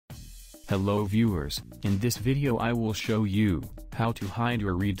Hello viewers, in this video I will show you how to hide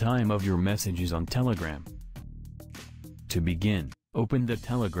your read time of your messages on Telegram. To begin, open the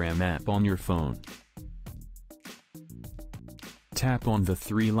Telegram app on your phone. Tap on the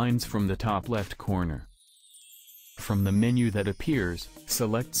three lines from the top left corner. From the menu that appears,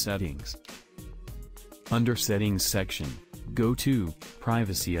 select Settings. Under Settings section, go to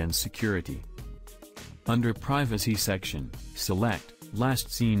Privacy and Security. Under Privacy section, select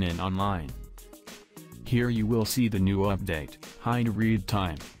Last Seen and Online. Here you will see the new update, Hide Read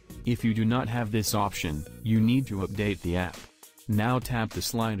Time. If you do not have this option, you need to update the app. Now tap the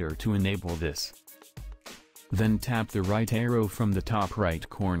slider to enable this. Then tap the right arrow from the top right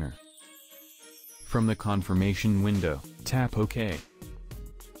corner. From the confirmation window, tap OK.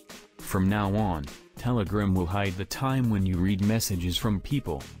 From now on, Telegram will hide the time when you read messages from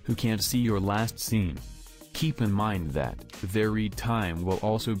people who can't see your last seen. Keep in mind that their read time will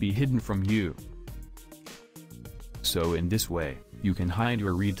also be hidden from you. So in this way, you can hide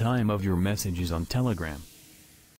your read time of your messages on Telegram.